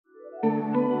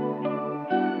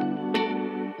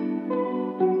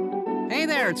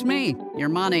there, it's me, your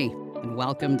money, and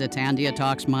welcome to Tandia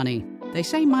Talks Money. They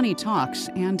say money talks,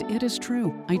 and it is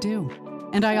true, I do.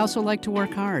 And I also like to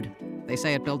work hard. They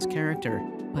say it builds character,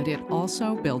 but it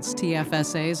also builds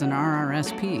TFSAs and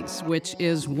RRSPs, which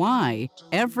is why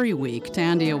every week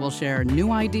Tandia will share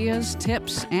new ideas,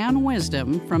 tips, and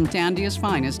wisdom from Tandia's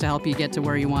finest to help you get to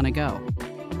where you want to go.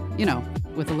 You know,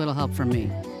 with a little help from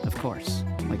me, of course.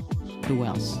 Like, who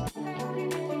else?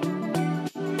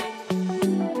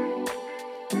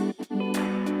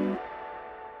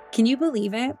 Can you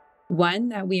believe it? One,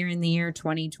 that we are in the year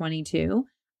 2022.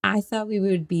 I thought we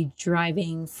would be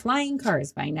driving flying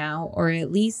cars by now, or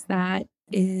at least that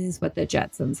is what the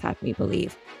Jetsons had me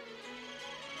believe.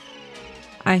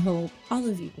 I hope all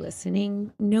of you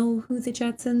listening know who the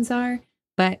Jetsons are,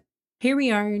 but here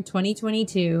we are in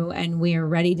 2022 and we are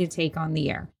ready to take on the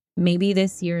year. Maybe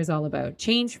this year is all about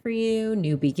change for you,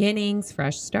 new beginnings,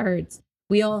 fresh starts.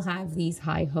 We all have these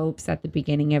high hopes at the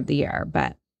beginning of the year,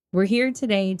 but we're here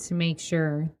today to make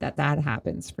sure that that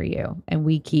happens for you and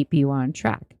we keep you on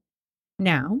track.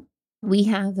 Now, we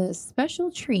have a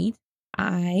special treat.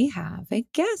 I have a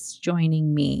guest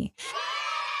joining me.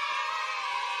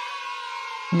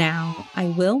 Now, I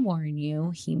will warn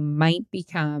you, he might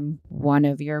become one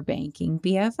of your banking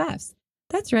BFFs.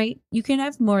 That's right. You can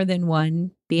have more than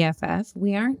one BFF.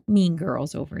 We aren't mean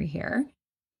girls over here.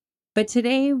 But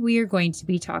today we are going to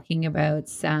be talking about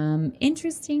some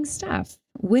interesting stuff.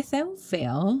 Without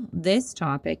fail, this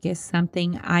topic is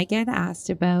something I get asked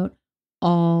about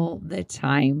all the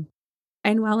time.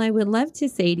 And while I would love to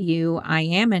say to you, I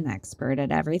am an expert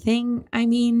at everything, I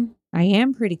mean, I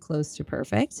am pretty close to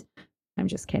perfect. I'm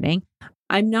just kidding.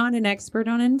 I'm not an expert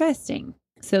on investing.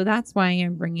 So that's why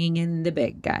I'm bringing in the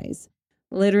big guys.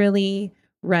 Literally,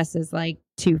 Russ is like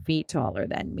 2 feet taller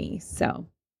than me.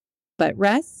 But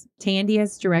Russ,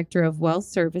 Tandia's Director of Wealth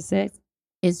Services,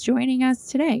 is joining us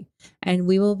today. And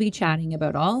we will be chatting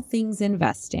about all things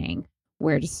investing.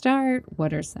 Where to start?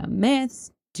 What are some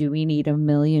myths? Do we need $1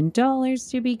 million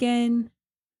to begin?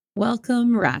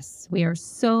 Welcome, Russ. We are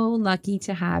so lucky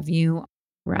to have you.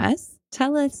 Russ,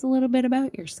 tell us a little bit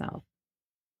about yourself.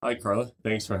 Hi, Carla.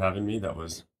 Thanks for having me. That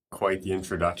was quite the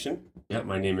introduction. Yeah,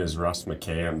 my name is Russ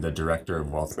McKay. I'm the Director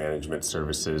of Wealth Management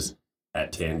Services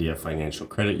at Tandia Financial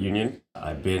Credit Union.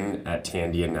 I've been at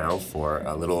Tandia now for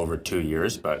a little over 2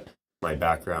 years, but my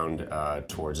background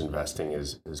towards investing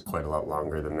is quite a lot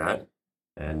longer than that.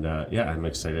 And I'm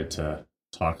excited to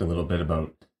talk a little bit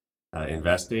about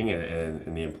investing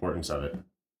and the importance of it.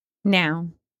 Now,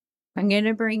 I'm going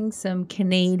to bring some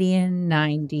Canadian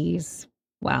 90s,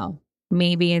 well,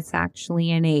 maybe it's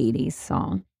actually an 80s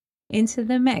song, into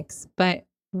the mix. But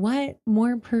what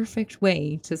more perfect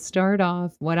way to start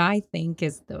off what I think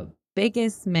is the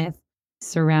biggest myth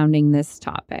surrounding this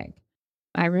topic?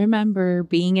 I remember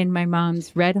being in my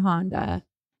mom's red Honda,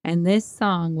 and this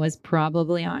song was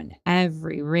probably on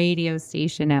every radio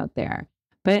station out there.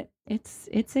 But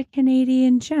it's a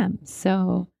Canadian gem.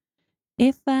 So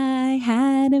if I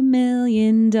had $1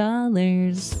 million,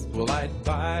 well, I'd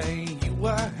buy you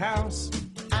a house.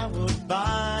 I would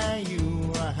buy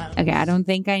you a house. Okay, I don't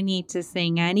think I need to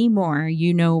sing anymore.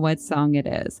 You know what song it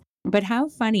is. But how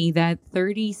funny that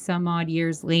 30 some odd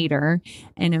years later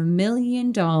and $1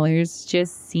 million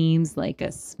just seems like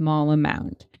a small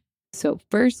amount. So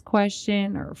first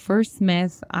question or first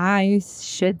myth I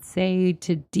should say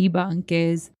to debunk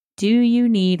is, do you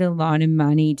need a lot of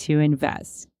money to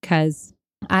invest? Because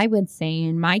I would say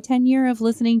in my tenure of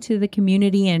listening to the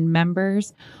community and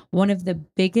members, one of the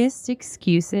biggest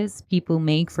excuses people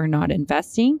make for not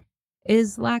investing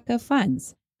is lack of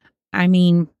funds. I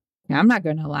mean, I'm not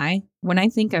going to lie. When I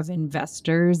think of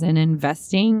investors and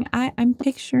investing, I'm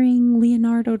picturing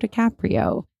Leonardo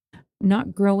DiCaprio,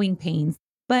 not Growing Pains,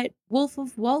 but Wolf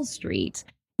of Wall Street,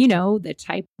 you know, the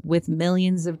type with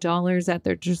millions of dollars at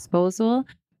their disposal.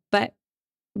 But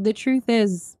the truth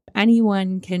is,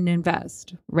 anyone can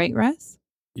invest, right, Russ?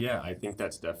 Yeah, I think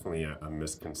that's definitely a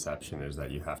misconception, is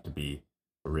that you have to be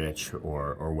rich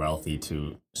or wealthy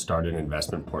to start an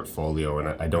investment portfolio.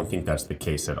 And I don't think that's the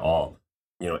case at all.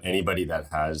 You know, anybody that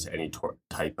has any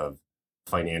type of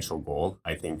financial goal,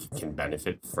 I think can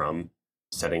benefit from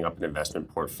setting up an investment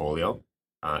portfolio.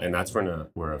 And that's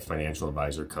where a financial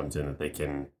advisor comes in, that they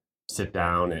can sit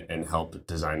down and help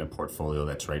design a portfolio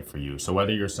that's right for you. So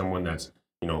whether you're someone that's,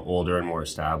 you know, older and more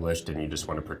established and you just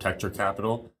want to protect your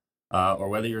capital, or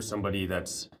whether you're somebody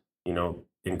that's, you know,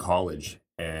 in college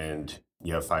and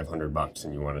you have $500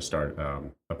 and you want to start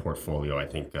a portfolio, I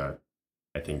think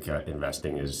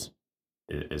investing is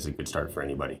a good start for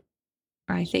anybody.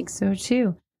 I think so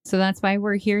too. So that's why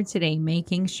we're here today,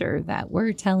 making sure that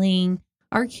we're telling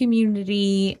our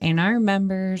community and our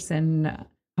members and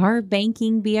our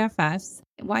banking BFFs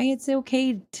why it's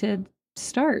okay to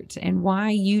start and why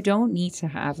you don't need to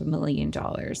have $1 million.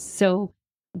 So,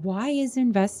 why is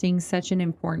investing such an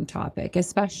important topic,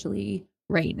 especially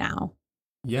right now?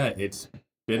 Yeah, it's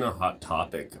been a hot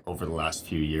topic over the last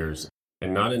few years,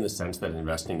 and not in the sense that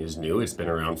investing is new, it's been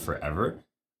around forever.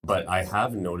 But I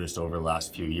have noticed over the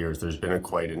last few years, there's been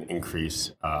quite an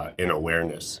increase in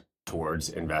awareness towards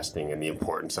investing and the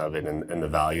importance of it and the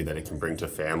value that it can bring to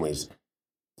families.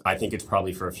 I think it's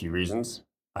probably for a few reasons.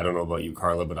 I don't know about you,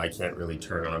 Carla, but I can't really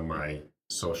turn on my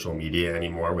social media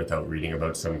anymore without reading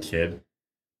about some kid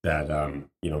that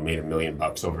made $1 million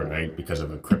overnight because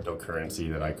of a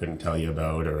cryptocurrency that I couldn't tell you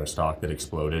about or a stock that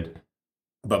exploded.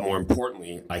 But more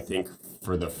importantly, I think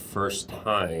for the first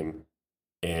time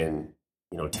in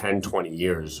 10, 20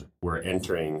 years, we're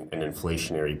entering an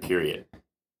inflationary period.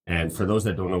 And for those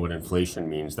that don't know what inflation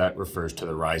means, that refers to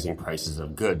the rising prices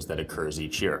of goods that occurs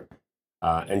each year.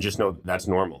 And just know that's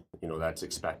normal. That's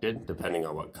expected. Depending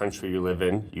on what country you live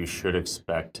in, you should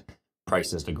expect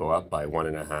prices to go up by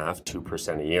 1.5%,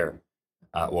 2% a year.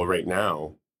 Well, right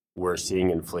now, we're seeing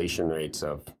inflation rates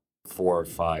of 4,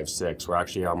 5, 6. We're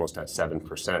actually almost at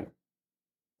 7%.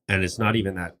 And it's not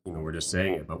even that, we're just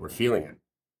saying it, but we're feeling it.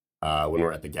 When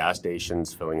we're at the gas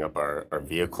stations, filling up our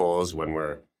vehicles, when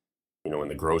we're, in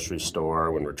the grocery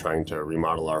store, when we're trying to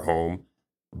remodel our home,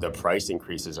 the price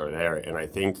increases are there. And I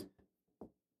think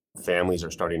families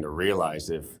are starting to realize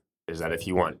is that if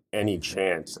you want any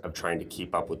chance of trying to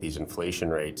keep up with these inflation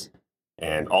rates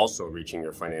and also reaching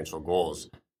your financial goals,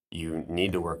 you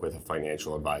need to work with a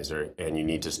financial advisor and you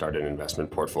need to start an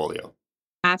investment portfolio.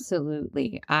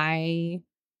 Absolutely. I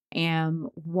am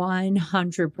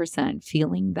 100%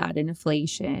 feeling that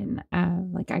inflation.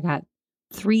 Like I got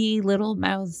 3 little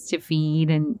mouths to feed,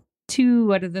 and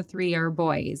 2 out of the 3 are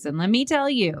boys. And let me tell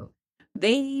you,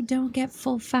 they don't get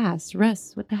full fast.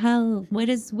 Russ, what the hell? What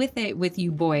is with it with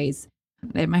you boys?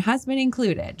 And my husband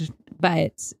included.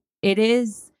 But it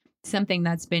is something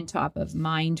that's been top of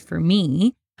mind for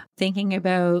me, thinking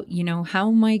about,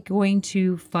 how am I going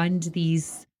to fund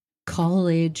these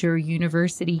college or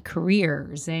university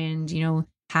careers and,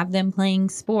 have them playing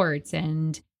sports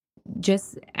and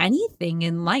just anything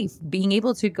in life, being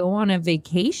able to go on a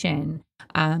vacation.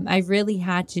 I've really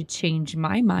had to change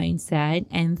my mindset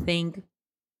and think,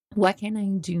 what can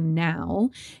I do now?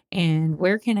 And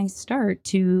where can I start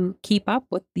to keep up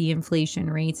with the inflation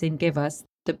rates and give us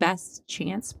the best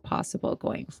chance possible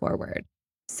going forward?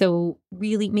 So,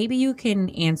 really, maybe you can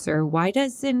answer, why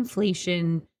does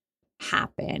inflation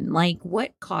happen? Like,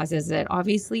 what causes it?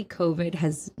 Obviously, COVID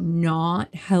has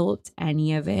not helped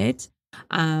any of it.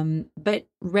 But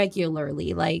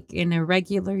regularly, like in a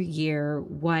regular year,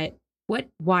 why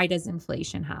does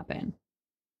inflation happen?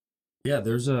 Yeah,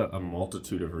 there's a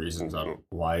multitude of reasons on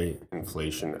why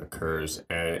inflation occurs.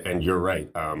 And you're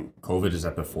right. COVID is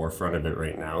at the forefront of it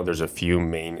right now. There's a few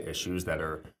main issues that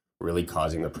are really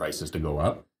causing the prices to go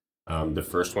up. The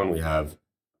first one, we have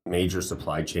major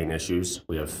supply chain issues.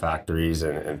 We have factories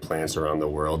and plants around the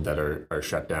world that are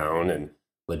shut down, and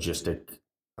logistic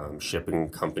shipping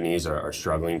companies are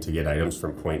struggling to get items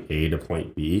from point A to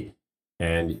point B.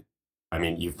 And I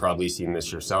mean, you've probably seen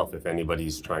this yourself. If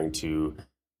anybody's trying to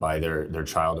buy their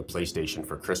child a PlayStation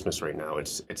for Christmas right now,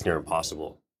 it's near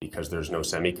impossible because there's no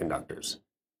semiconductors.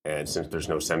 And since there's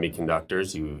no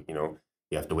semiconductors, you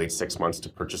have to wait 6 months to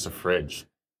purchase a fridge.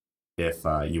 If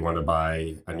you want to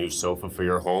buy a new sofa for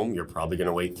your home, you're probably going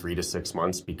to wait 3 to 6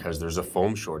 months because there's a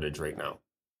foam shortage right now.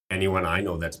 Anyone I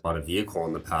know that's bought a vehicle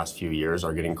in the past few years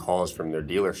are getting calls from their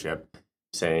dealership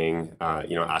saying,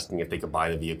 asking if they could buy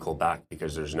the vehicle back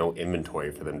because there's no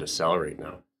inventory for them to sell right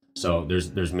now. So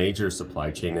there's major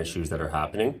supply chain issues that are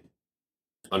happening.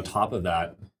 On top of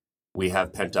that, we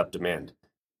have pent up demand.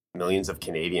 Millions of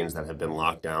Canadians that have been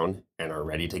locked down and are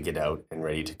ready to get out and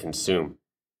ready to consume.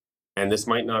 And this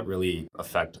might not really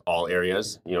affect all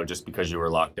areas. Just because you were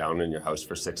locked down in your house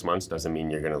for 6 months doesn't mean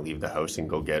you're going to leave the house and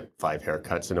go get 5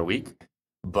 haircuts in a week.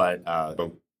 But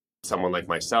someone like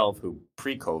myself, who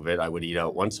pre-COVID, I would eat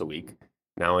out once a week.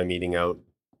 Now I'm eating out,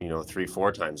 3,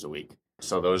 4 times a week.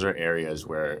 So those are areas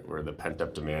where the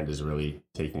pent-up demand is really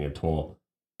taking a toll.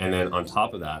 And then on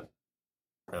top of that,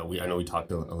 I know we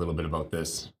talked a little bit about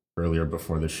this earlier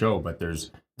before the show, but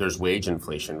there's wage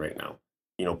inflation right now.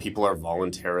 People are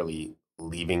voluntarily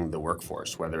leaving the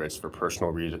workforce, whether it's for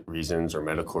personal reasons or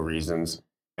medical reasons.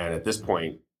 And at this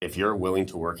point, if you're willing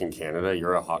to work in Canada,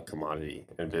 you're a hot commodity.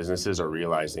 And businesses are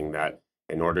realizing that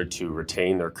in order to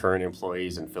retain their current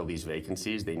employees and fill these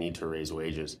vacancies, they need to raise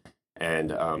wages.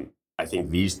 And I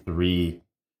think these 3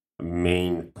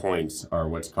 main points are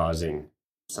what's causing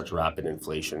such rapid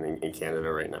inflation in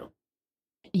Canada right now.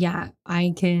 Yeah,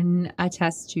 I can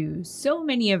attest to so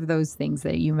many of those things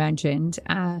that you mentioned.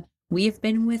 We've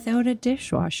been without a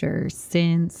dishwasher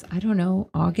since, I don't know,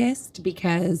 August,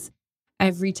 because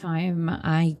every time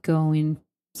I go and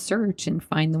search and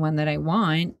find the one that I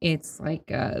want, it's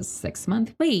like a 6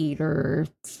 month wait or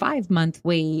 5 month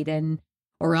wait,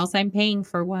 or else I'm paying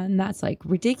for one that's like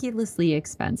ridiculously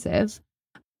expensive.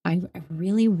 I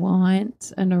really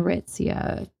want an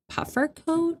Aritzia puffer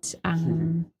coat.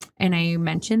 And I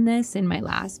mentioned this in my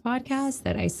last podcast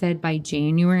that I said by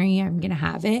January I'm going to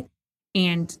have it.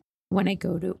 And when I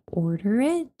go to order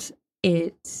it,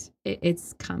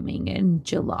 it's coming in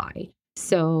July.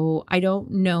 So I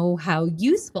don't know how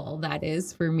useful that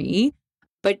is for me,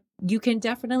 but you can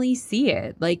definitely see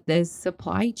it. Like the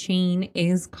supply chain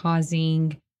is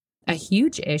causing a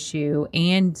huge issue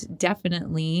and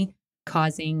definitely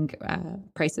causing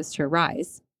prices to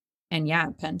rise. And yeah,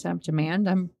 pent up demand.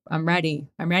 I'm ready.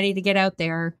 I'm ready to get out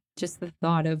there. Just the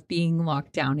thought of being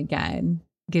locked down again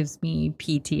gives me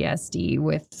PTSD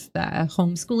with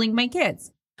homeschooling my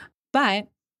kids. But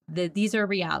these are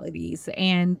realities,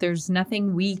 and there's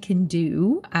nothing we can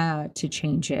do to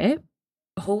change it.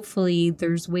 Hopefully,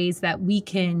 there's ways that we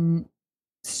can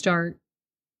start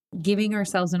giving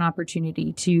ourselves an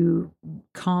opportunity to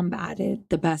combat it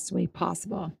the best way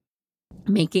possible.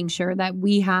 Making sure that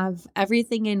we have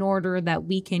everything in order that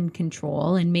we can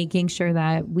control, and making sure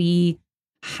that we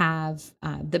have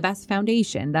the best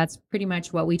foundation. That's pretty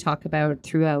much what we talk about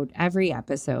throughout every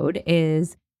episode,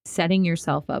 is setting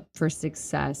yourself up for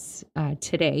success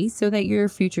today so that your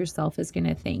future self is going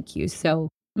to thank you. So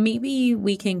maybe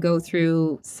we can go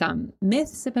through some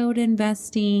myths about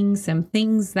investing, some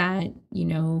things that,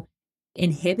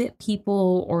 inhibit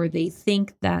people, or they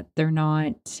think that they're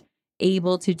not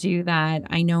able to do that.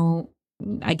 I know,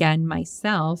 again,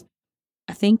 myself,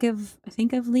 I think of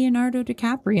Leonardo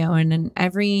DiCaprio, and then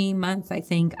every month I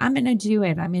think I'm going to do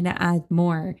it. I'm going to add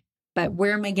more, but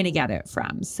where am I going to get it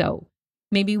from? So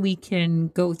maybe we can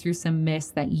go through some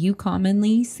myths that you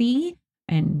commonly see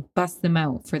and bust them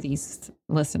out for these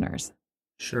listeners.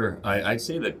 Sure. I'd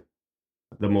say that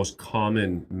the most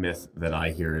common myth that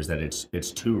I hear is that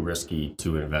it's too risky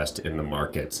to invest in the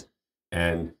markets.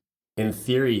 And in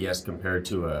theory, yes, compared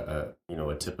to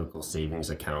a typical savings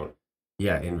account,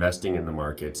 yeah, investing in the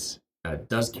markets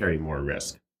does carry more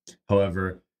risk.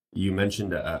 However, you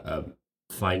mentioned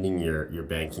finding your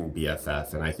banking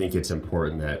BFF, and I think it's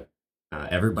important that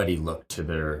everybody look to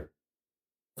their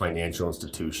financial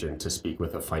institution to speak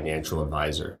with a financial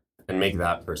advisor and make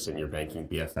that person your banking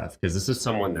BFF, because this is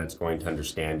someone that's going to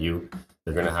understand you.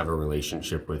 They're going to have a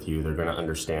relationship with you. They're going to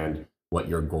understand what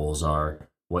your goals are,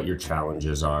 what your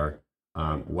challenges are,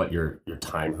 what your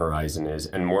time horizon is,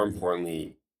 and more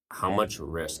importantly, how much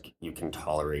risk you can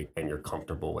tolerate and you're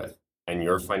comfortable with. And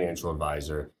your financial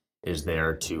advisor is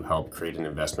there to help create an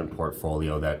investment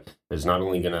portfolio that is not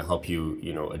only going to help you,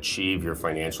 achieve your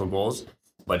financial goals,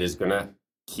 but is going to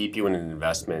keep you in an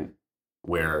investment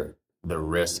where the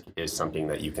risk is something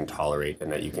that you can tolerate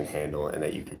and that you can handle and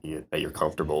that you're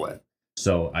comfortable with.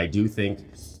 So I do think,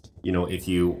 if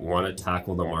you want to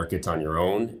tackle the markets on your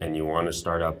own and you want to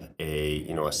start up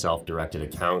a self-directed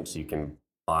account so you can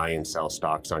buy and sell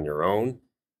stocks on your own,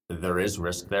 there is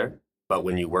risk there. But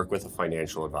when you work with a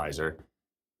financial advisor,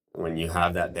 when you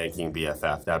have that banking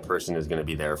BFF, that person is going to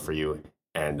be there for you,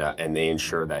 and they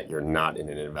ensure that you're not in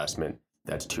an investment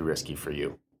that's too risky for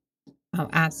you. Oh,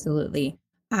 absolutely.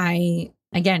 I,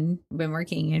 again, been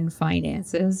working in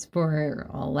finances for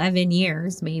 11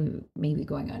 years, maybe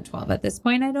going on 12 at this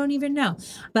point. I don't even know.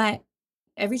 But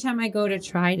every time I go to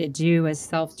try to do a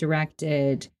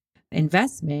self-directed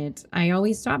investment, I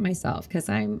always stop myself, because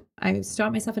I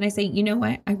stop myself and I say, you know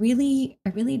what, I really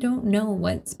don't know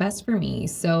what's best for me.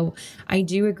 So I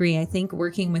do agree. I think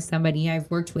working with somebody, I've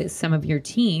worked with some of your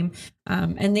team,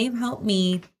 and they've helped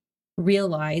me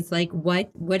realize, like,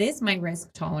 what is my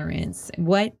risk tolerance?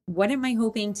 What am I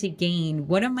hoping to gain?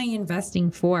 What am I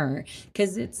investing for?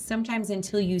 Because it's sometimes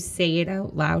until you say it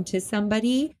out loud to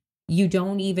somebody, you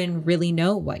don't even really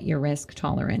know what your risk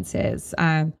tolerance is.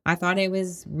 I thought I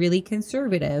was really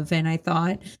conservative, and I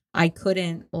thought I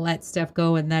couldn't let stuff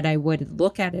go, and that I would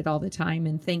look at it all the time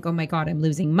and think, oh my God, I'm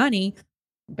losing money.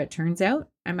 But turns out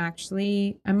I'm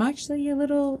actually a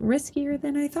little riskier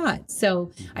than I thought.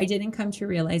 So I didn't come to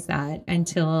realize that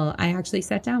until I actually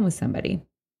sat down with somebody.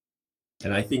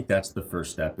 And I think that's the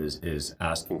first step, is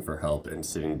asking for help and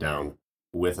sitting down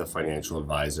with a financial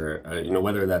advisor,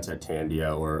 whether that's at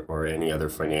Tandia or any other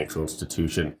financial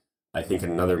institution. I think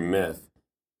another myth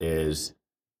is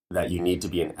that you need to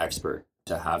be an expert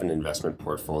to have an investment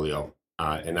portfolio.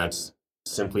 And that's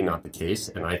simply not the case.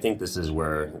 And I think this is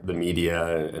where the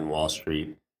media and Wall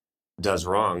Street does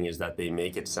wrong, is that they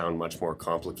make it sound much more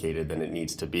complicated than it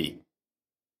needs to be.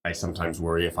 I sometimes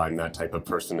worry if I'm that type of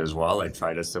person as well. I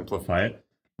try to simplify it,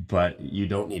 but you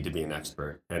don't need to be an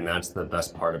expert. And that's the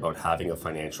best part about having a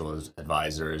financial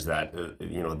advisor, is that,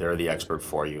 they're the expert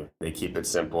for you. They keep it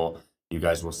simple. You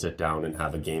guys will sit down and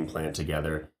have a game plan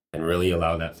together and really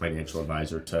allow that financial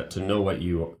advisor to know what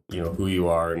who you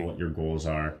are and what your goals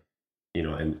are,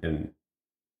 and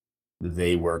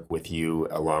they work with you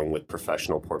along with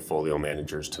professional portfolio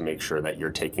managers to make sure that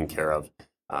you're taken care of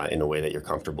in a way that you're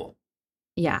comfortable.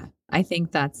 Yeah, I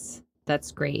think that's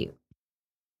great.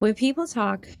 When people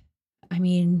talk, I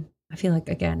feel like,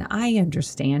 again, I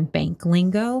understand bank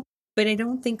lingo, but I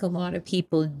don't think a lot of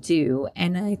people do.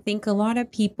 And I think a lot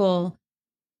of people,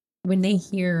 when they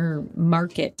hear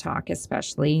market talk,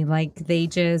 especially, like, they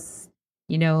just,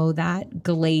 that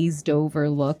glazed over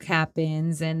look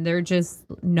happens and they're just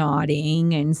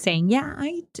nodding and saying, yeah,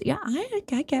 I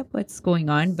get what's going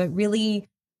on. But really,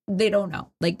 they don't know.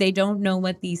 Like, they don't know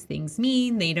what these things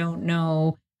mean. They don't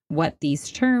know what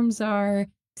these terms are.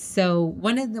 So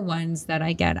one of the ones that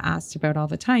I get asked about all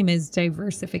the time is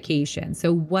diversification.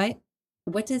 So what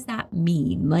does that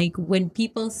mean? Like, when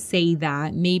people say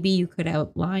that, maybe you could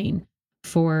outline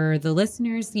for the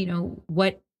listeners,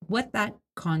 what that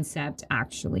concept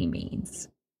actually means.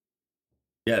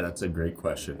 Yeah, that's a great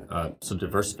question. So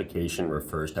diversification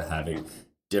refers to having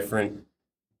different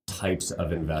types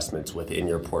of investments within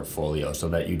your portfolio so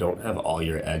that you don't have all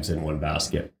your eggs in one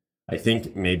basket. I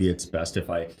think maybe it's best if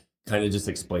I kind of just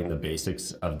explain the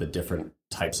basics of the different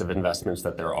types of investments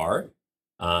that there are,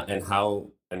 and how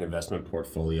an investment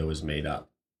portfolio is made up.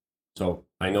 So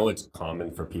I know it's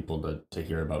common for people to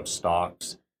hear about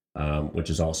stocks, which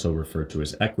is also referred to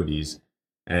as equities.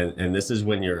 And this is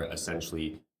when you're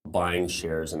essentially buying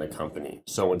shares in a company.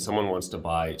 So when someone wants to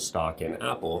buy stock in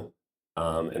Apple,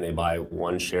 and they buy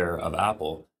one share of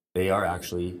Apple, they are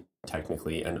actually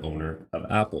technically an owner of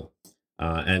Apple.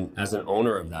 And as an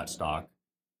owner of that stock,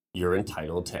 you're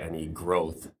entitled to any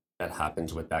growth that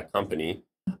happens with that company.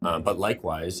 But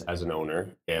likewise, as an owner,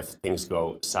 if things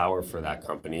go sour for that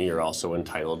company, you're also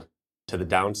entitled to the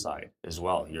downside as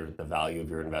well. The value of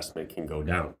your investment can go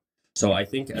down. So I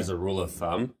think, as a rule of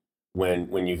thumb,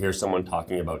 when you hear someone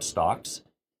talking about stocks,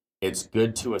 it's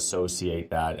good to associate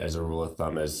that, as a rule of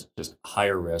thumb, as just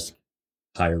higher risk,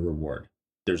 higher reward.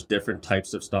 There's different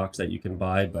types of stocks that you can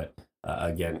buy, but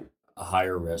again, a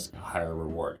higher risk, higher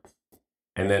reward.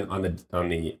 And then on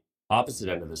the opposite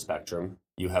end of the spectrum,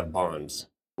 you have bonds,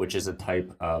 which is a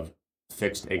type of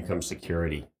fixed income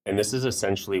security. And this is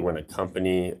essentially when a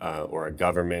company or a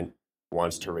government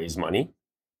wants to raise money,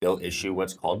 they'll issue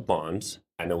what's called bonds,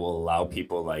 and it will allow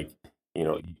people like,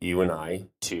 you and I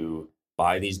to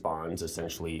buy these bonds,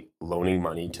 essentially loaning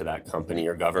money to that company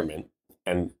or government.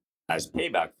 And as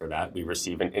payback for that, we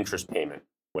receive an interest payment,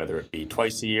 whether it be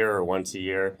twice a year or once a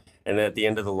year. And at the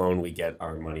end of the loan, we get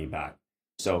our money back.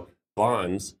 So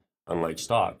bonds, unlike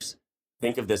stocks,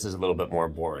 think of this as a little bit more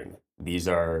boring. These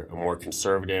are more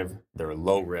conservative, they're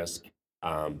low risk,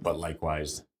 but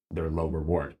likewise, they're low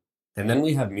reward. And then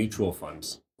we have mutual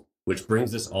funds, which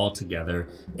brings this all together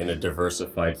in a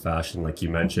diversified fashion, like you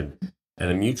mentioned. And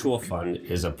a mutual fund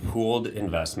is a pooled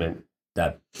investment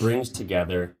that brings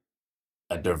together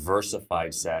a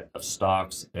diversified set of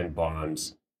stocks and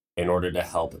bonds in order to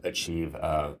help achieve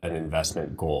an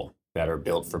investment goal that are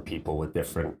built for people with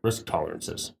different risk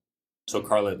tolerances. So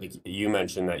Carla, like you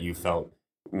mentioned that you felt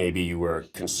maybe you were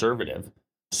conservative.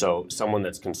 So someone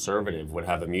that's conservative would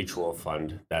have a mutual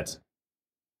fund that's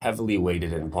heavily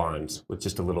weighted in bonds with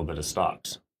just a little bit of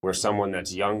stocks. Where someone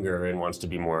that's younger and wants to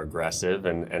be more aggressive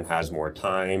and has more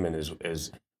time and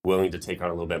is willing to take on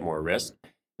a little bit more risk,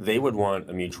 they would want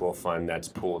a mutual fund that's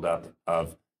pooled up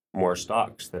of more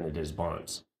stocks than it is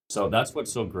bonds. So that's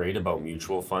what's so great about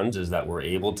mutual funds, is that we're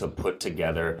able to put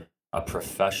together a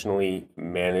professionally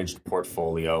managed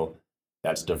portfolio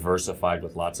that's diversified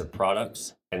with lots of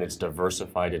products, and it's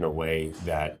diversified in a way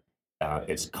that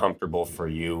it's comfortable for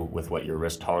you with what your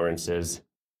risk tolerance is,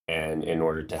 and in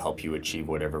order to help you achieve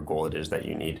whatever goal it is that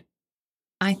you need.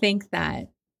 I think that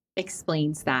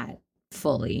explains that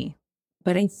fully.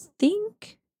 But I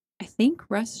think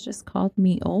Russ just called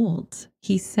me old.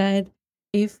 He said,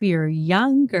 if you're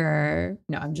younger,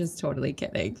 no, I'm just totally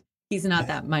kidding. He's not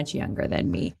that much younger than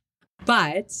me.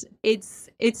 But it's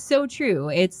so true.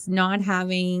 It's not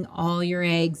having all your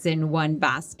eggs in one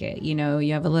basket. You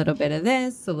have a little bit of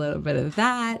this, a little bit of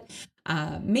that.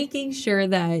 making sure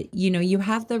that, you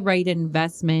have the right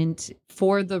investment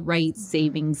for the right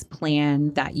savings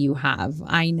plan that you have.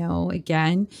 I know,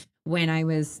 again, when I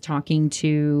was talking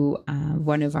to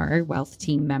one of our wealth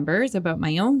team members about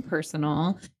my own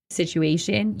personal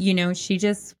situation, she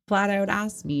just flat out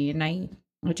asked me, and I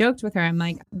joked with her. I'm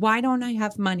like, why don't I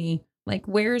have money? Like,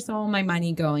 where's all my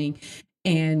money going?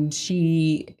 And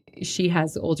she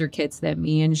has older kids than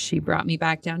me, and she brought me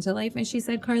back down to life. And she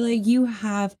said, Carla, you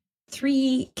have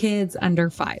 3 kids under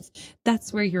 5.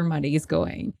 That's where your money is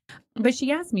going. But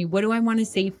she asked me, what do I want to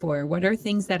save for? What are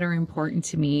things that are important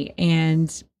to me?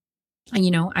 And,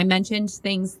 I mentioned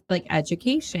things like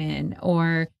education,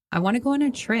 or I want to go on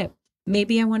a trip.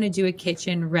 Maybe I want to do a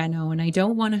kitchen reno and I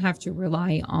don't want to have to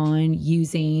rely on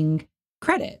using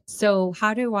credit. So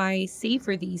how do I save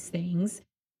for these things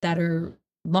that are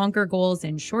longer goals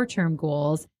and short-term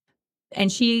goals?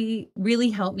 And she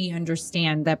really helped me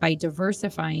understand that by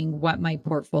diversifying what my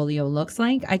portfolio looks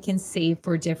like, I can save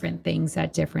for different things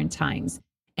at different times.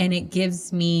 And it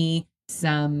gives me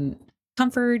some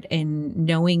comfort in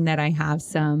knowing that I have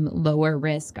some lower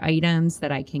risk items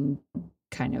that I can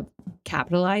kind of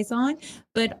capitalize on,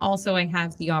 but also I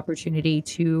have the opportunity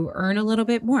to earn a little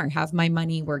bit more, have my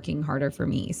money working harder for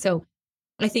me. So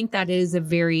I think that is a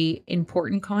very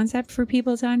important concept for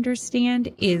people to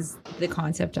understand, is the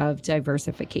concept of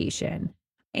diversification.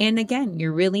 And again,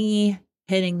 you're really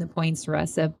hitting the points,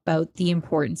 Russ, about the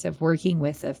importance of working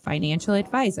with a financial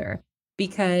advisor,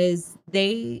 because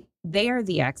they are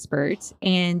the experts.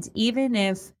 And even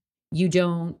if you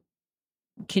don't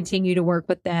continue to work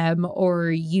with them,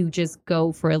 or you just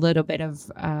go for a little bit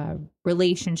of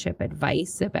relationship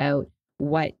advice about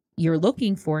what you're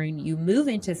looking for, and you move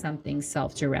into something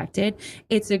self-directed,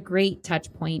 it's a great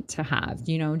touch point to have.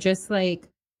 Just like,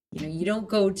 you don't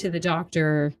go to the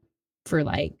doctor for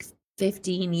like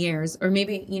 15 years, or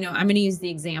maybe, I'm going to use the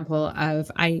example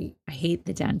of, I hate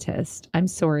the dentist. I'm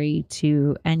sorry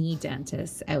to any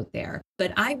dentists out there,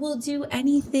 but I will do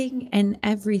anything and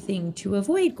everything to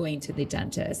avoid going to the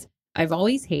dentist. I've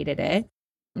always hated it.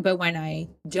 But when I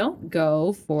don't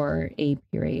go for a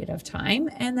period of time,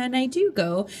 and then I do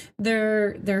go,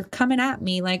 they're coming at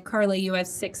me like, Carla, you have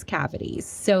 6 cavities.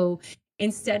 So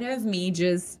instead of me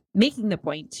just making the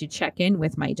point to check in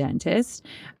with my dentist,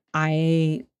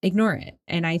 I ignore it.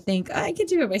 And I think I can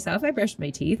do it myself. I brush my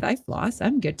teeth, I floss,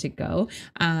 I'm good to go.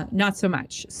 Not so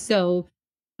much. So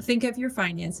think of your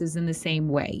finances in the same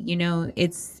way.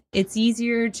 It's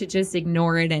easier to just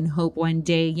ignore it and hope one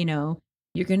day,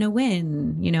 you're going to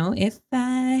win. If I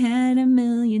had $1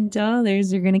 million,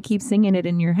 you're going to keep singing it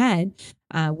in your head,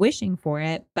 wishing for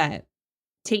it, but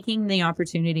taking the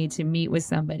opportunity to meet with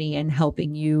somebody and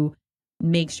helping you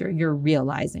make sure you're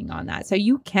realizing on that. So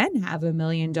you can have $1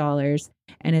 million.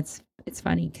 And it's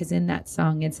funny because in that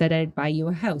song, it said, I'd buy you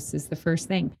a house is the first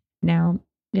thing. Now,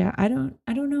 yeah, I don't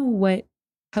know what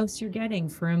house you're getting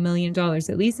for $1 million,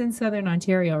 at least in Southern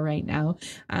Ontario right now.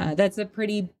 That's a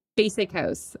pretty basic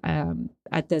house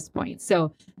at this point.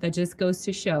 So that just goes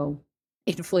to show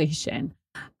inflation.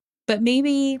 But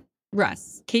maybe,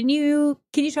 Russ, can you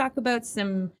talk about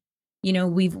some,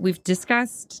 we've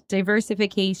discussed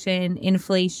diversification,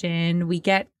 inflation. We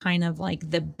get kind of like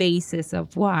the basis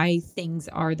of why things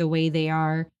are the way they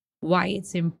are, why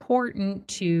it's important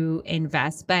to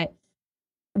invest. But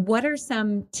what are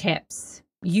some tips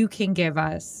you can give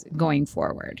us going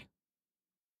forward?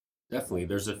 Definitely,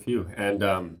 there's a few.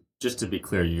 And just to be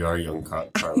clear, you are young,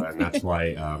 Carla, and that's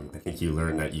why I think you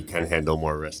learned that you can handle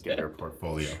more risk in your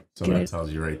portfolio. So Good. That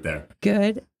tells you right there.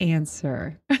 Good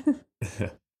answer.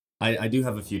 I do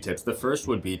have a few tips. The first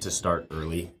would be to start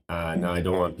early. Now, I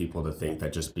don't want people to think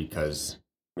that just because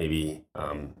maybe,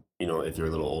 if you're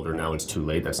a little older now, it's too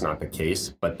late. That's not the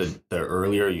case. But the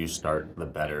earlier you start, the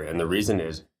better. And the reason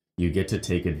is you get to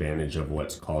take advantage of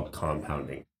what's called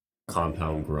compounding,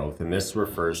 compound growth. And this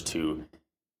refers to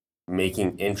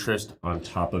making interest on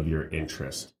top of your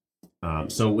interest.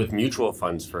 So with mutual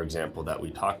funds, for example, that we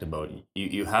talked about,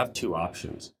 you have 2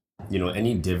 options.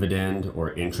 Any dividend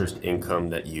or interest income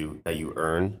that you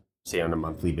earn, say on a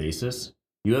monthly basis,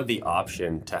 you have the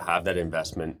option to have that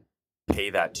investment pay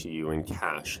that to you in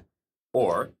cash,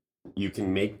 or you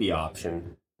can make the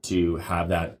option to have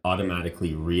that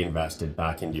automatically reinvested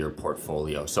back into your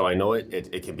portfolio. So I know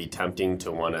it can be tempting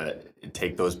to want to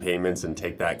take those payments and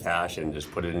take that cash and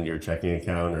just put it into your checking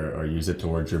account or use it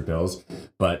towards your bills.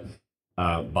 But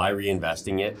by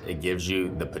reinvesting it, it gives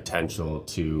you the potential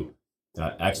to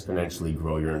exponentially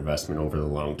grow your investment over the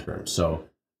long term. So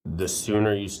the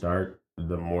sooner you start,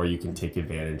 the more you can take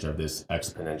advantage of this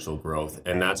exponential growth.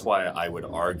 And that's why I would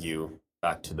argue,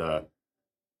 back to the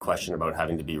question about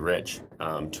having to be rich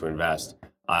to invest.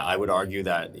 I would argue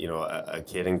that a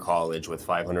kid in college with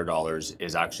 $500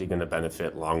 is actually going to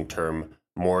benefit long term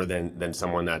more than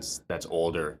someone that's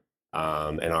older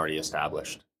and already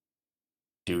established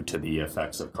due to the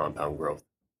effects of compound growth.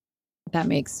 That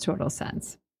makes total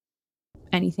sense.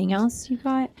 Anything else you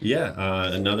got? Yeah,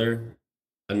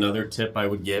 another tip I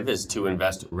would give is to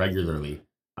invest regularly.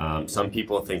 Some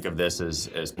people think of this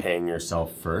as paying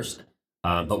yourself first,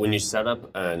 but when you set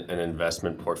up an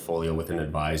investment portfolio with an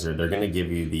advisor, they're going to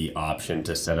give you the option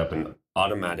to set up an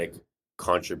automatic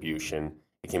contribution.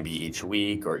 It can be each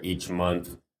week or each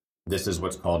month. This is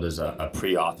what's called as a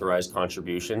pre-authorized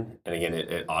contribution. And again,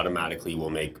 it automatically will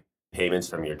make payments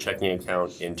from your checking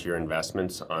account into your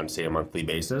investments on, say, a monthly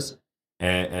basis.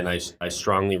 And I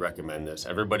strongly recommend this.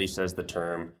 Everybody says the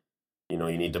term, you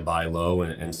need to buy low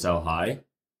and sell high.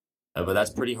 But that's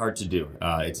pretty hard to do.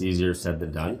 It's easier said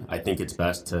than done. I think it's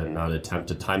best to not attempt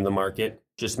to time the market.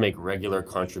 Just make regular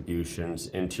contributions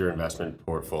into your investment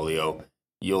portfolio.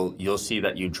 You'll see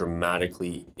that you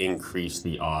dramatically increase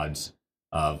the odds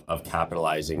of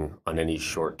capitalizing on any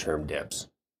short-term dips.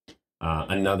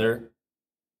 Another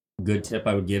good tip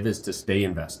I would give is to stay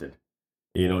invested.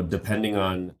 Depending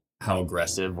on how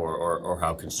aggressive or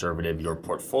how conservative your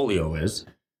portfolio is,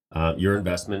 your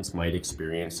investments might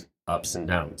experience ups and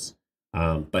downs.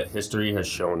 But history has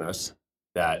shown us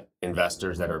that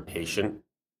investors that are patient,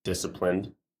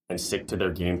 disciplined, and stick to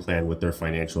their game plan with their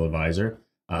financial advisor,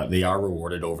 they are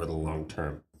rewarded over the long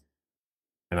term.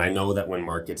 And I know that when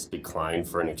markets decline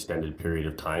for an extended period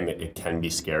of time, it can be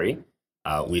scary.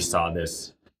 We saw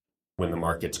this when the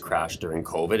markets crashed during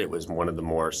COVID. It was one of the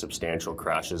more substantial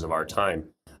crashes of our time.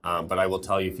 But I will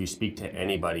tell you, if you speak to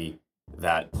anybody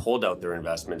that pulled out their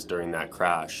investments during that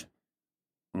crash,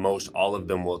 most all of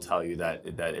them will tell you that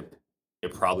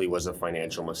it probably was a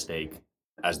financial mistake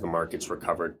as the markets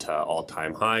recovered to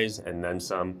all-time highs and then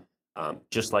some,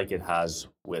 just like it has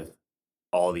with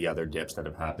all the other dips that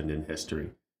have happened in history.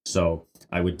 So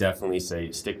I would definitely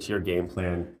say stick to your game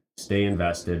plan, stay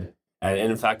invested. And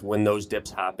in fact, when those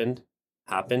dips happen,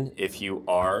 if you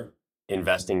are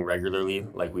investing regularly,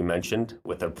 like we mentioned,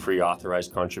 with a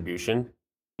pre-authorized contribution,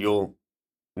 you'll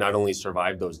not only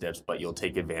survive those dips, but you'll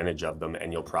take advantage of them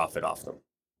and you'll profit off them.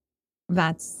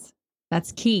 That's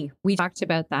key. We talked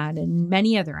about that in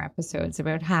many other episodes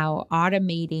about how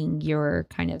automating your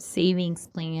kind of savings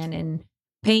plan and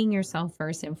paying yourself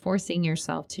first and forcing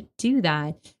yourself to do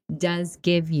that does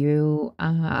give you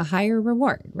a higher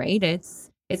reward, right? It's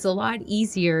a lot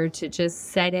easier to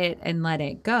just set it and let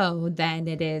it go than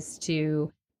it is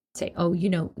to say, oh,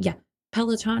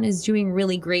 Peloton is doing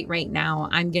really great right now.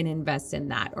 I'm going to invest in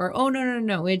that. Or, oh,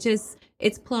 no.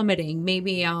 It's plummeting.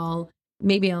 Maybe I'll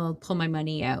pull my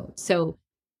money out. So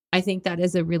I think that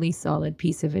is a really solid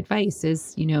piece of advice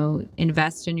is,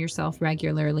 invest in yourself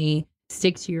regularly,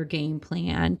 stick to your game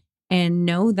plan, and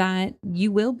know that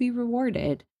you will be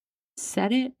rewarded.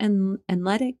 Set it and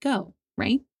let it go,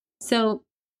 right? So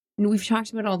we've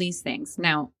talked about all these things.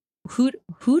 Now, who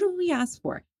do we ask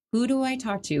for? Who do I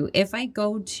talk to? If I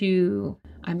go to,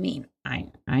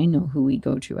 I know who we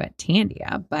go to at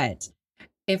Tandia, but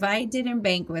if I didn't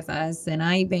bank with us and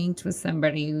I banked with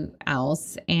somebody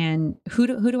else, and who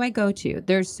do I go to?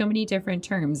 There's so many different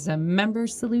terms: a member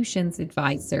solutions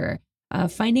advisor, a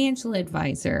financial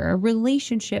advisor, a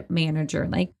relationship manager.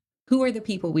 Like, who are the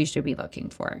people we should be looking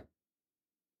for?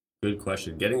 Good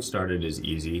question. Getting started is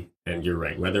easy, and you're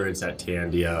right. Whether it's at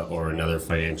Tandia or another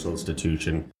financial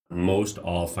institution, most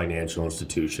all financial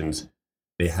institutions,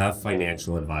 they have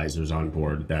financial advisors on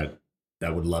board that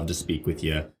would love to speak with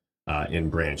you in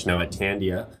branch. Now at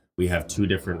Tandia, we have two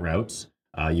different routes.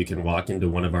 You can walk into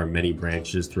one of our many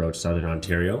branches throughout Southern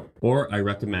Ontario, or I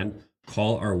recommend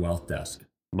call our wealth desk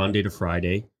Monday to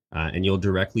Friday, and you'll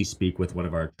directly speak with one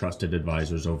of our trusted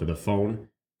advisors over the phone,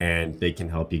 and they can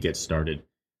help you get started.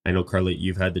 I know, Carla,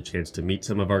 you've had the chance to meet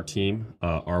some of our team,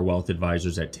 our wealth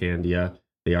advisors at Tandia.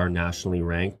 They are nationally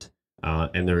ranked,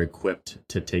 and they're equipped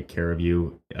to take care of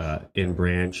you in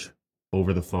branch,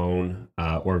 over the phone,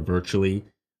 or virtually.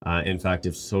 In fact,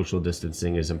 if social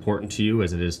distancing is important to you,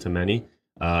 as it is to many,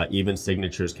 even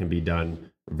signatures can be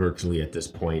done virtually at this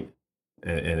point.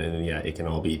 And yeah, it can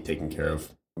all be taken care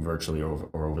of virtually or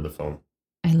over the phone.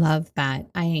 I love that.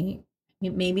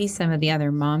 Maybe some of the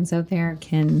other moms out there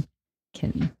can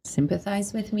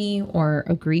sympathize with me or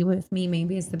agree with me,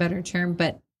 maybe is the better term.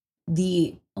 But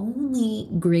the only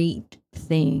great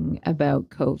thing about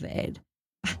COVID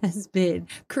has been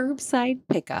curbside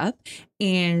pickup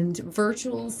and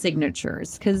virtual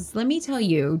signatures. Because let me tell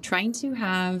you, trying to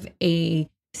have a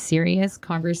serious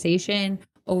conversation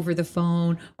over the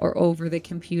phone or over the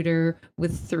computer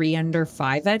with 3 under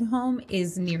 5 at home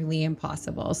is nearly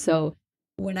impossible. So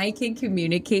when I can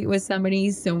communicate with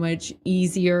somebody so much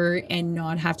easier and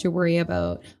not have to worry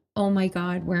about, oh my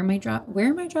God, where am I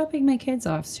dropping my kids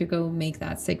off to go make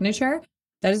that signature?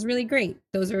 That is really great.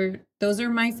 Those are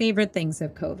my favorite things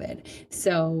of COVID.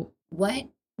 So what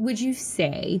would you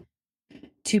say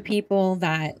to people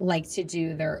that like to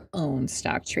do their own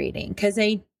stock trading? Because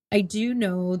I do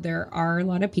know there are a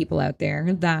lot of people out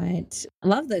there that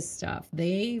love this stuff.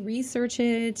 They research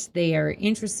it, they are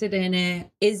interested in it.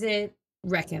 Is it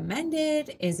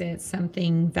recommended? Is it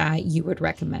something that you would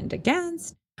recommend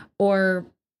against? Or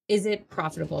is it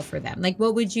profitable for them? Like,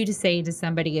 what would you say to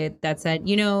somebody that said,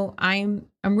 I'm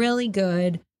really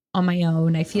good on my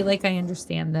own. I feel like I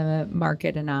understand the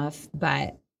market enough,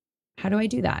 but how do I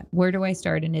do that? Where do I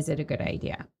start? And is it a good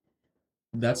idea?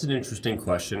 That's an interesting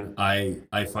question.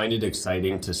 I find it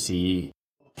exciting to see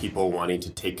people wanting to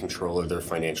take control of their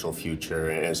financial future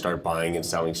and start buying and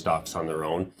selling stocks on their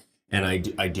own. And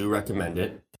I do recommend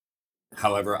it.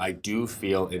 However, I do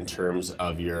feel in terms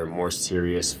of your more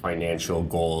serious financial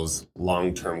goals,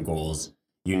 long-term goals,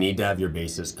 you need to have your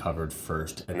bases covered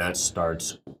first. And that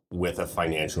starts with a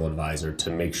financial advisor to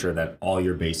make sure that all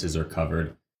your bases are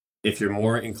covered. If you're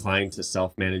more inclined to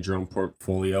self-manage your own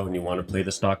portfolio and you want to play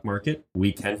the stock market,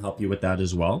 we can help you with that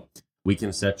as well. We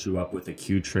can set you up with a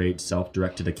Qtrade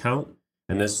self-directed account.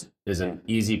 And this is an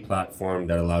easy platform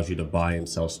that allows you to buy and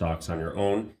sell stocks on your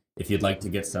own. If you'd like to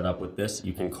get set up with this,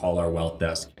 you can call our wealth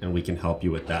desk and we can help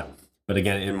you with that. But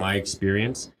again, in my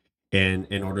experience,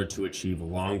 in order to achieve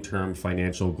long-term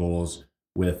financial goals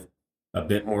with a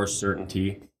bit more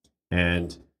certainty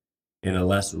and in a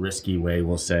less risky way,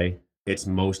 we'll say, it's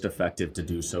most effective to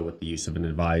do so with the use of an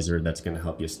advisor that's going to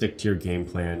help you stick to your game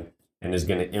plan and is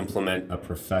going to implement a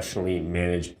professionally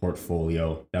managed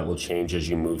portfolio that will change as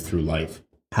you move through life.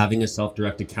 Having a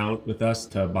self-direct account with us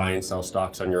to buy and sell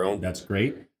stocks on your own, that's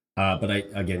great. But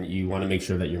you want to make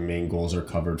sure that your main goals are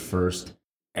covered first.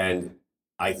 And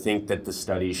I think that the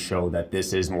studies show that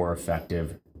this is more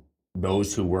effective.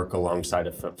 Those who work alongside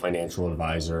a financial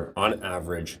advisor, on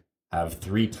average, have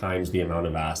 3 times the amount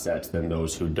of assets than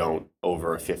those who don't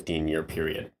over a 15-year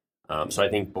period. So I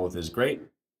think both is great.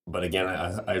 But again,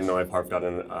 I know I've harped on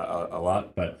it a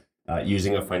lot, but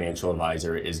using a financial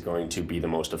advisor is going to be the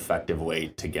most effective way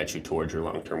to get you towards your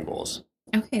long-term goals.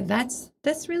 Okay, that's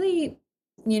really,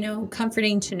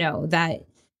 comforting to know that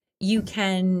you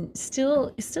can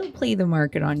still play the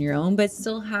market on your own, but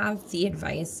still have the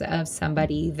advice of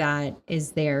somebody that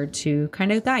is there to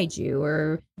kind of guide you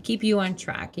or keep you on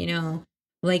track,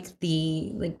 like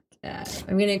I'm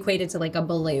going to equate it to like a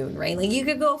balloon, right? Like you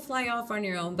could go fly off on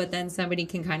your own, but then somebody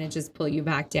can kind of just pull you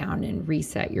back down and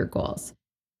reset your goals.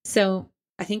 So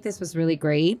I think this was really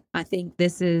great. I think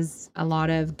this is a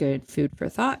lot of good food for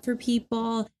thought for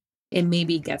people. It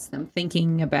maybe gets them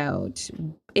thinking about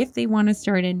if they want to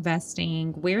start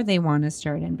investing, where they want to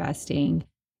start investing,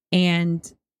 and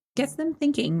gets them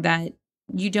thinking that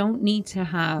you don't need to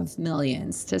have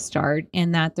millions to start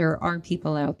and that there are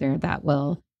people out there that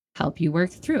will help you work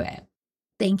through it.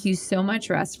 Thank you so much,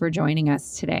 Russ, for joining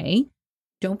us today.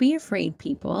 Don't be afraid,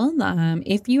 people.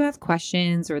 If you have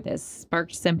questions or this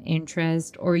sparked some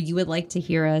interest or you would like to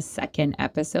hear a second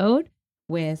episode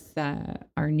with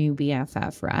our new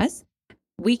BFF, Russ,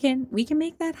 we can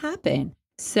make that happen.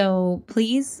 So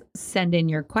please send in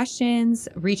your questions,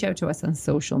 reach out to us on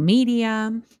social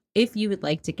media. If you would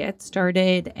like to get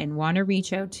started and want to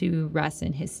reach out to Russ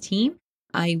and his team,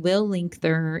 I will link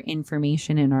their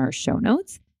information in our show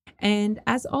notes. And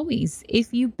as always,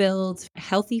 if you build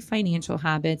healthy financial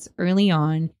habits early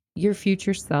on, your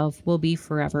future self will be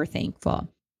forever thankful.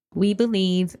 We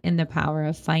believe in the power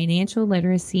of financial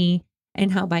literacy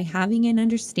and how by having an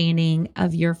understanding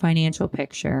of your financial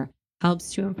picture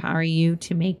helps to empower you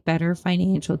to make better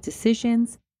financial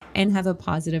decisions and have a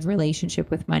positive relationship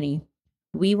with money.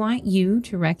 We want you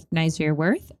to recognize your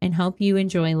worth and help you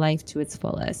enjoy life to its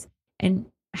fullest and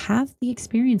have the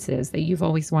experiences that you've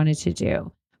always wanted to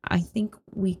do. I think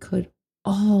we could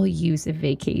all use a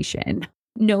vacation.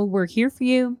 No, we're here for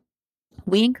you.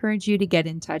 We encourage you to get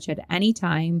in touch at any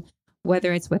time,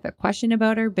 whether it's with a question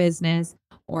about our business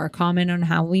or a comment on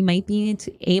how we might be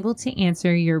able to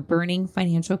answer your burning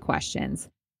financial questions.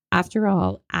 After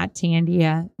all, at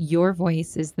Tandia, your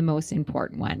voice is the most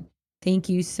important one. Thank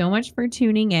you so much for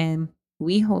tuning in.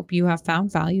 We hope you have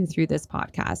found value through this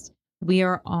podcast. We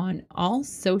are on all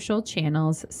social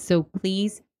channels, so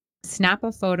please snap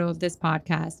a photo of this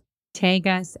podcast, tag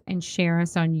us, and share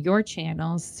us on your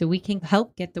channels so we can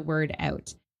help get the word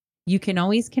out. You can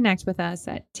always connect with us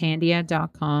at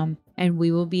tandia.com, and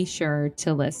we will be sure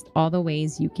to list all the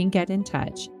ways you can get in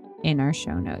touch in our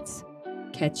show notes.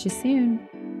 Catch you soon.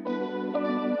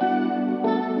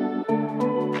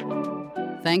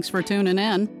 Thanks for tuning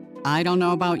in. I don't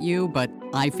know about you, but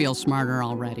I feel smarter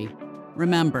already.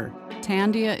 Remember,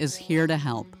 Tandia is here to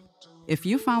help. If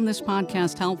you found this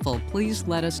podcast helpful, please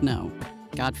let us know.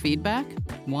 Got feedback?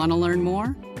 Want to learn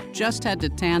more? Just head to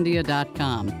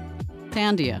tandia.com.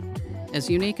 Tandia, as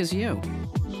unique as you.